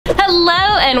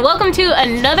Hello and welcome to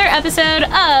another episode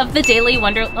of the Daily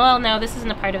Wonder. Well, no, this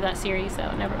isn't a part of that series, so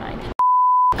never mind.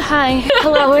 Hi.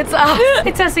 Hello, it's us.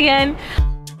 It's us again.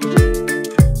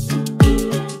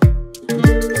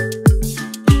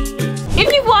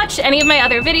 If you've watched any of my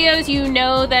other videos, you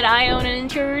know that I own an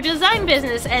interior design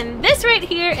business, and this right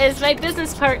here is my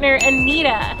business partner, Anita.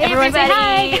 Hey, everyone say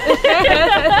hi.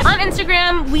 On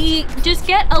Instagram, we just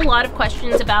get a lot of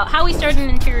questions about how we started an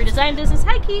interior design business.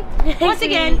 Hi, Key. Once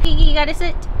again, Kiki, you gotta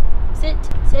sit,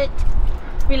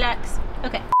 relax.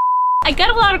 Okay. I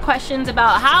get a lot of questions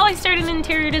about how I started an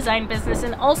interior design business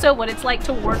and also what it's like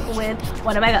to work with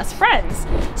one of my best friends.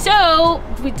 So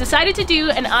we decided to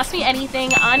do an Ask Me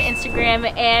Anything on Instagram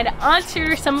and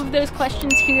answer some of those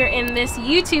questions here in this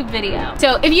YouTube video.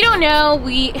 So if you don't know,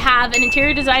 we have an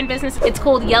interior design business. It's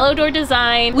called Yellow Door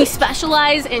Design. We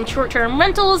specialize in short-term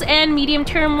rentals and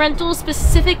medium-term rentals,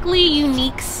 specifically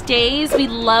unique stays. We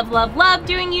love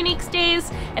doing unique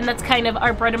stays, and that's kind of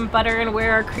our bread and butter and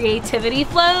where our creativity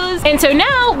flows. And so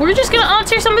now we're just gonna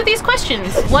answer some of these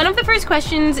questions. One of the first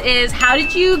questions is, how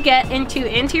did you get into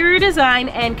interior design,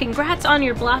 and congrats on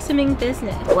your blossoming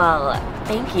business? Well,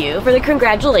 thank you for the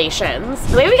congratulations.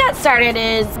 The way we got started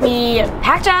is we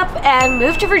packed up and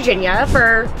moved to Virginia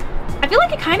for... I feel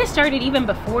like it kind of started even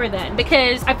before then,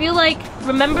 because I feel like,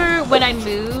 remember when I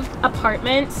moved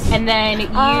apartments and then you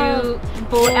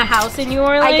bought a house in New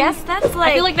Orleans? I guess that's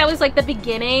like... I feel like that was like the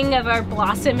beginning of our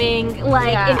blossoming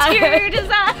like interior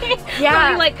design. Yeah.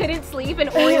 Where we like couldn't sleep and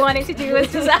all we wanted to do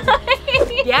was design.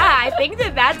 Yeah, I think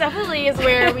that definitely is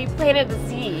where we planted the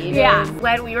seed. Yeah.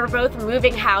 When we were both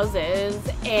moving houses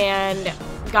and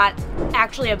got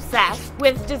actually obsessed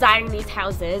with designing these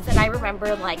houses, and I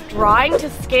remember like drawing to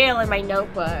scale in my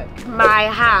notebook my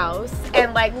house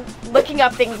and like looking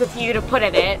up things with you to put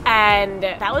in it, and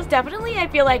that was definitely, I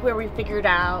feel like, where we figured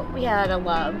out we had a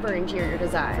love for interior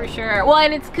design. For sure. Well,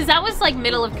 and it's because that was like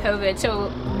middle of COVID, so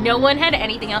no one had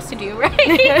anything else to do, right?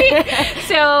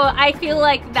 So I feel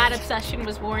like that obsession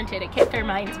was warranted. It kept our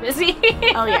minds busy.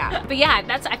 Oh yeah. But yeah,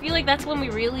 I feel like that's when we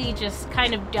really just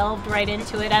kind of delved right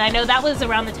into it, and I know that was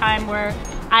around the time where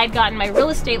I'd gotten my real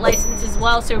estate license as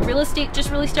well, so real estate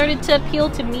just really started to appeal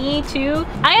to me too.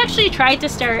 I actually tried to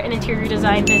start an interior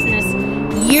design business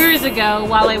years ago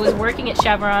while I was working at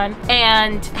Chevron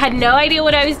and had no idea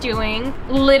what I was doing.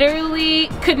 Literally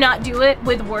could not do it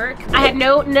with work. I had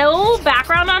no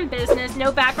background on business,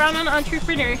 no background on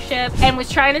entrepreneurship, and was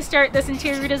trying to start this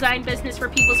interior design business for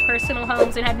people's personal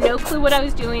homes and had no clue what I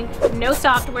was doing, no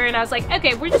software, and I was like,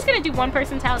 okay, we're just gonna do one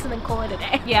person's house and then call it a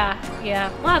day. Yeah.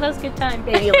 Wow, that was a good time.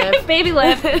 Baby live. Baby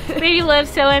live. Baby live,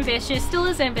 so ambitious, still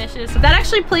is ambitious. That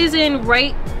actually plays in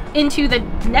right into the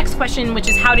next question, which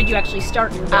is, how did you actually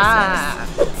start your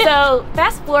business? So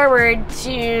fast forward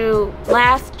to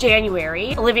last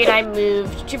January, Olivia and I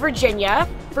moved to Virginia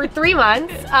for 3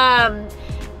 months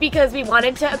because we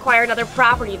wanted to acquire another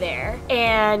property there,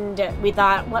 and we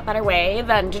thought, what better way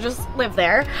than to just live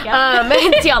there. Yep.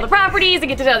 And see all the properties and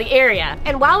get to know the area.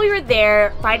 And while we were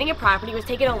there, finding a property was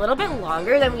taking a little bit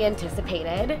longer than we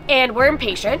anticipated, and we're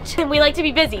impatient and we like to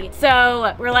be busy.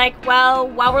 So we're like, well,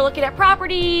 while we're looking at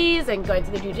properties and going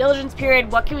through the due diligence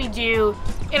period, what can we do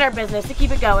in our business to keep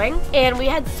it going? And we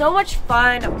had so much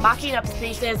fun mocking up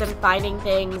spaces and finding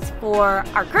things for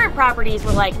our current properties.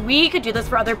 We're like, we could do this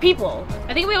for other people.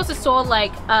 I think we also saw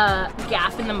like a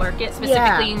gap in the market,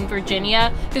 specifically in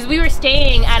Virginia, because we were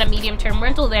staying at a medium-term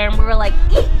rental there, and we were like,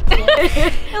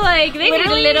 like they need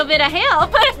a little bit of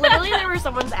help. Literally, there were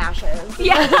someone's ashes.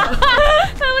 Yeah,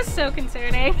 that was so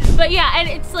concerning. But yeah, and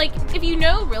it's like, if you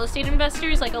know real estate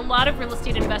investors, like a lot of real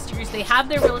estate investors, they have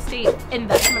their real estate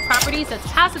investment properties that's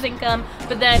passive income,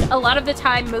 but then a lot of the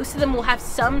time, most of them will have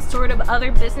some sort of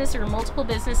other business or multiple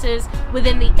businesses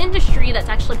within the industry that's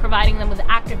actually providing them with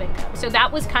active income. So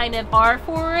that was kind of our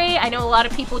foray. I know a lot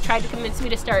of people tried to convince me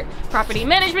to start property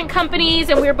management companies,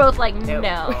 and we were both like, no,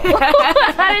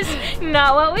 that is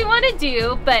not what we want to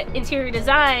do. But interior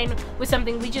design was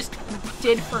something we just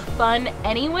did for fun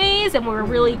anyways, and we were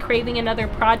really craving another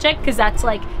project because that's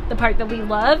like the part that we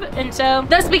love, and so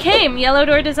thus became Yellow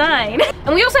Door Design.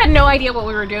 And we also had no idea what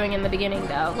we were doing in the beginning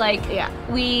though. Like,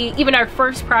 even our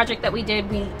first project that we did,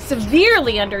 we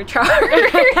severely undercharged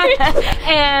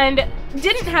and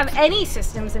didn't have any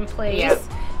systems in place.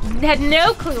 had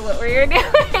no clue what we were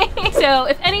doing. So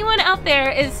if anyone out there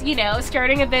is, you know,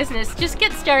 starting a business, just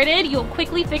get started. You'll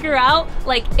quickly figure out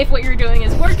like if what you're doing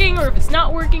is working or if it's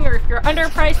not working or if you're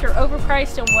underpriced or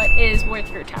overpriced and what is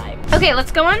worth your time. Okay,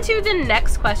 let's go on to the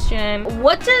next question.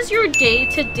 What does your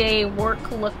day-to-day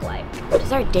work look like? What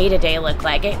does our day-to-day look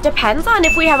like? It depends on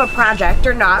if we have a project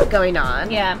or not going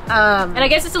on. Yeah. And I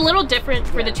guess it's a little different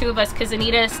for the two of us because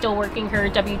Anita is still working her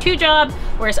W-2 job,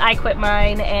 whereas I quit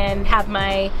mine and have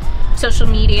my social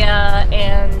media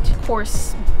and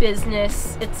course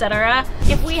business, etc.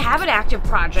 If we have an active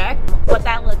project, what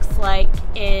that looks like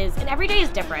is, and every day is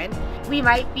different. We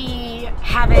might be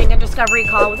having a discovery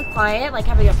call with a client, like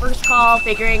having a first call,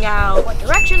 figuring out what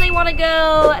direction they want to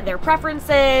go, their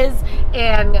preferences,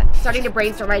 and starting to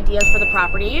brainstorm ideas for the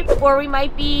property. Or we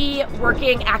might be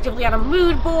working actively on a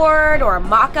mood board or a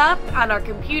mock-up on our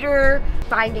computer,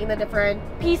 finding the different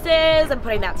pieces and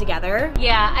putting that together.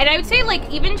 Yeah, and I would say like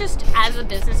even just as a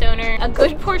business owner, a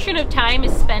good portion of time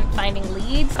is spent finding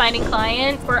leads, finding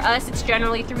clients. For us, it's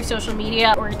generally through social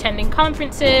media or attending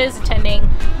conferences, attending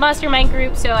mastermind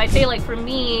groups. So I'd say like for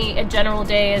me, a general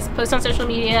day is post on social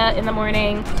media in the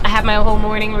morning. I have my whole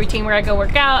morning routine where I go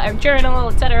work out, I journal,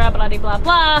 etc. blah, blah, blah,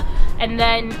 blah. And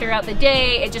then throughout the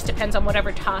day, it just depends on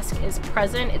whatever task is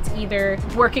present. It's either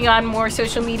working on more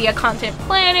social media content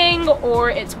planning or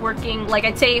it's working, like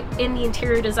I'd say in the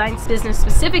interior design business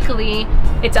specifically,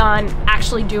 it's on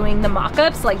actually doing the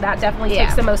mock-ups. Like that definitely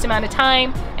takes the most amount of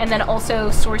time. And then also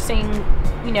sourcing,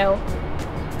 you know,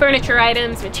 furniture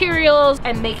items, materials,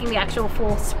 and making the actual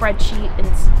full spreadsheet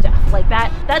and stuff like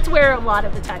that. That's where a lot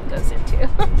of the time goes into.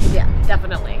 Yeah,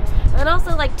 definitely. And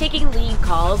also like taking lead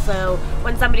calls. So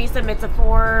when somebody submits a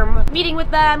form, meeting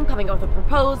with them, coming up with a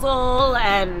proposal,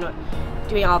 and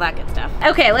doing all that good stuff.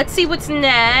 Okay, let's see what's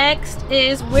next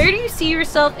is where do you see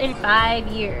yourself in 5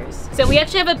 years? So we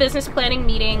actually have a business planning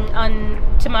meeting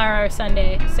on tomorrow or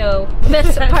Sunday. So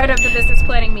that's part of the business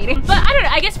planning meeting. But I don't know,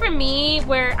 I guess for me,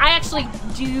 where I actually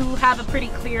do have a pretty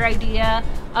clear idea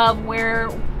of where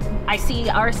I see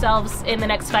ourselves in the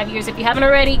next 5 years. If you haven't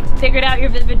already figured out your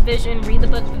Vivid Vision, read the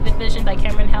book Vivid Vision by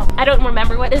Cameron Hell. I don't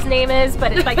remember what his name is,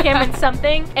 but it's by Cameron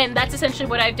something. And that's essentially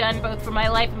what I've done both for my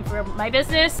life and for my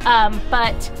business.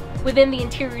 But within the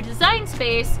interior design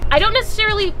space, I don't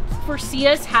necessarily foresee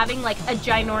us having like a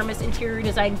ginormous interior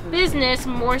design business,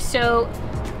 more so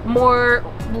more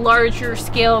larger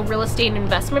scale real estate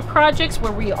investment projects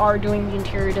where we are doing the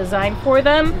interior design for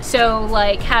them. So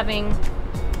like having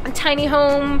tiny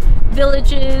home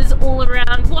villages all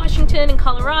around Washington and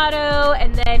Colorado,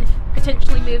 and then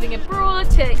potentially moving abroad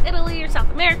to Italy or South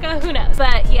America, who knows.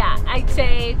 But yeah, I'd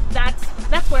say that's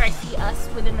where I see us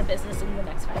within the business in the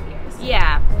next 5 years.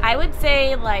 Yeah, I would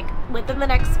say like within the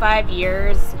next 5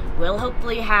 years, we'll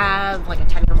hopefully have like a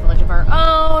tiny home village of our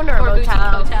own or a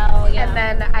hotel. Yeah. And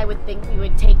then I would think we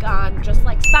would take on just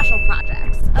like special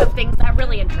projects of things that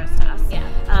really interest us. Yeah.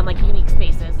 Like unique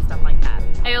spaces and stuff like that.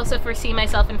 I also foresee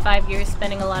myself in 5 years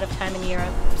spending a lot of time in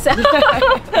Europe. So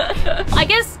I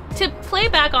guess to play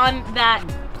back on that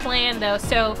plan though,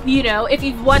 so you know, if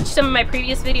you've watched some of my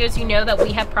previous videos, you know that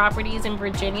we have properties in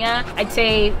Virginia. I'd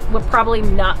say we're probably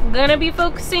not gonna be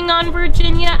focusing on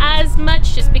Virginia as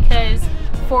much just because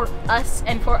for us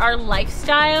and for our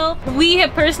lifestyle, we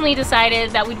have personally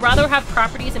decided that we'd rather have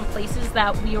properties in places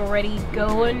that we already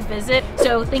go and visit.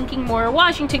 So thinking more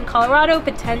Washington, Colorado,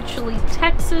 potentially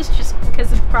Texas, just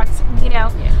because of proximity, you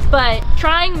know. Yeah. But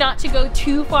trying not to go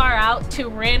too far out to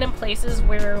random places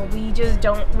where we just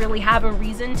don't really have a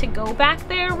reason to go back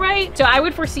there, right? So I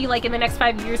would foresee like in the next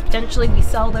 5 years, potentially we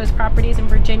sell those properties in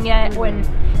Virginia when,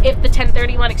 if the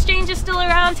 1031 exchange is still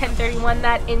around, 1031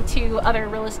 that into other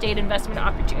real estate investment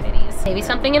opportunities. Maybe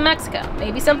something in Mexico,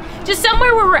 maybe just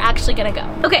somewhere where we're actually gonna go.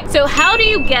 Okay, so how do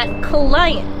you get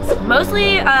clients?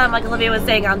 Mostly, like Olivia was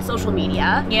saying, on social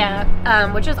media.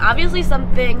 Yeah. Which is obviously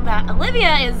something that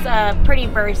Olivia is pretty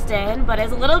versed in, but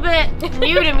is a little bit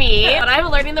new to me. But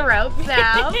I'm learning the ropes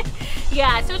now.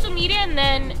 Yeah, social media, and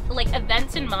then like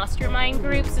events and mastermind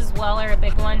groups as well are a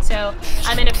big one. So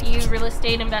I'm in a few real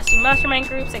estate investing mastermind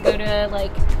groups. I go to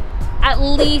like at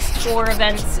least 4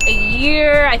 events a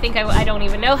year. I think I don't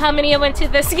even know how many I went to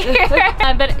this year.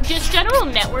 But just general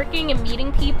networking and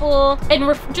meeting people, and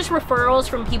just referrals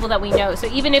from people that we know. So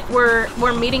even if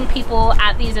we're meeting people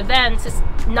at these events, it's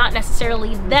not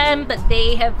necessarily them, but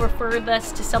they have referred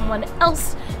us to someone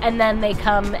else, and then they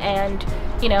come and,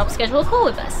 you know, schedule a call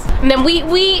with us. And then we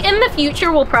in the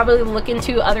future will probably look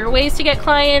into other ways to get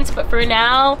clients, but for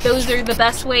now, those are the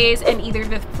best ways, and either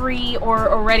the free or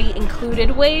already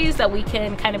included ways that we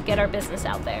can kind of get our business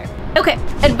out there. Okay,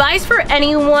 advice for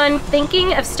anyone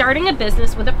thinking of starting a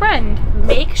business with a friend.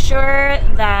 make sure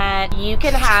that you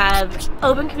can have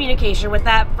open communication with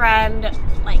that friend,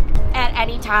 like at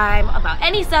any time about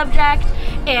any subject,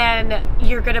 and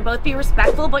you're gonna both be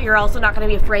respectful, but you're also not gonna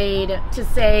be afraid to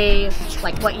say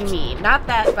like what you mean. Not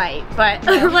that fight, but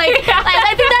like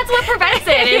I think that's what prevents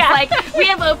it. Is like we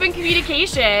have open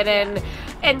communication,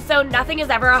 and so nothing is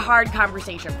ever a hard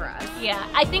conversation for us. Yeah,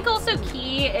 I think also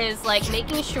key is like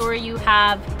making sure you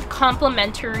have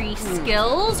complementary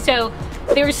skills. So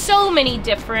there's so many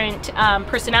different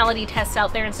personality tests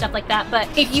out there and stuff like that, but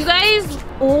if you guys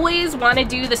always want to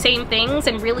do the same things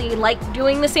and really like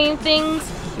doing the same things,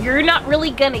 you're not really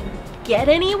gonna get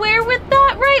anywhere with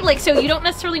that, right? Like, so you don't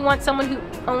necessarily want someone who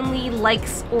only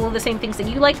likes all the same things that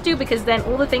you like to do, because then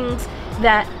all the things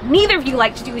that neither of you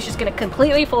like to do is just gonna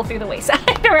completely fall through the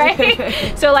wayside, right?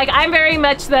 So like, I'm very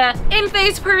much the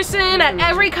in-face person at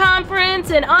every conference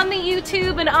and on the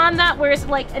YouTube and on that, whereas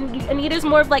like Anita's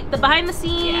more of like the behind the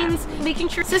scenes, making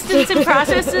sure systems and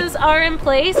processes are in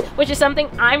place, which is something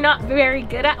I'm not very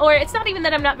good at, or it's not even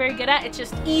that I'm not very good at, it's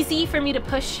just easy for me to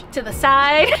push to the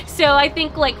side. So I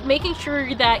think like making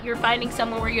sure that you're finding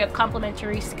someone where you have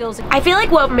complementary skills. I feel like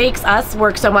what makes us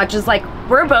work so much is like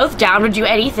we're both down to do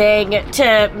anything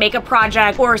to make a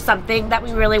project or something that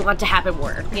we really want to happen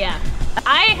work. Yeah.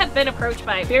 I have been approached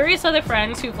by various other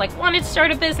friends who've like wanted to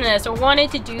start a business or wanted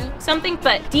to do something,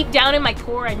 but deep down in my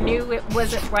core I knew it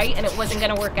wasn't right and it wasn't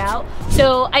gonna work out.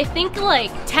 So I think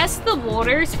like test the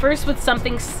waters first with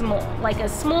something small, like a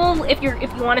small, if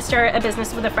you want to start a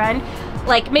business with a friend,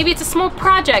 like maybe it's a small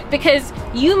project, because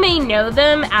you may know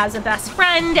them as a best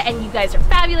friend and you guys are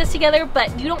fabulous together,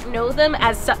 but you don't know them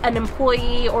as an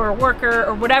employee or a worker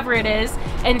or whatever it is,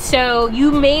 and so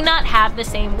you may not have the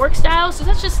same work style. So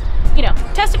that's just, you know,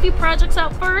 test a few projects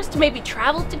out first, maybe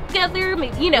travel together,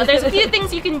 maybe, you know, there's a few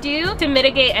things you can do to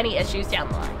mitigate any issues down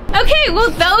the line. Okay,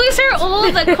 well those are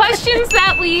all the questions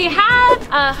that we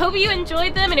have. Hope you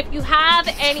enjoyed them, and if you have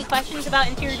any questions about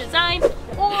interior design,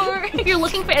 or if you're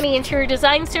looking for any interior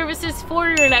design services for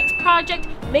your next project,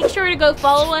 make sure to go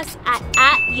follow us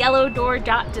at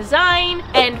yellowdoor.design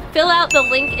and fill out the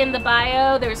link in the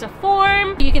bio. There's a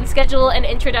form. You can schedule an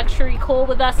introductory call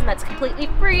with us, and that's completely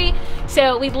free.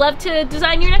 So we'd love to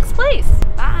design your next place.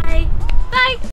 Bye. Bye.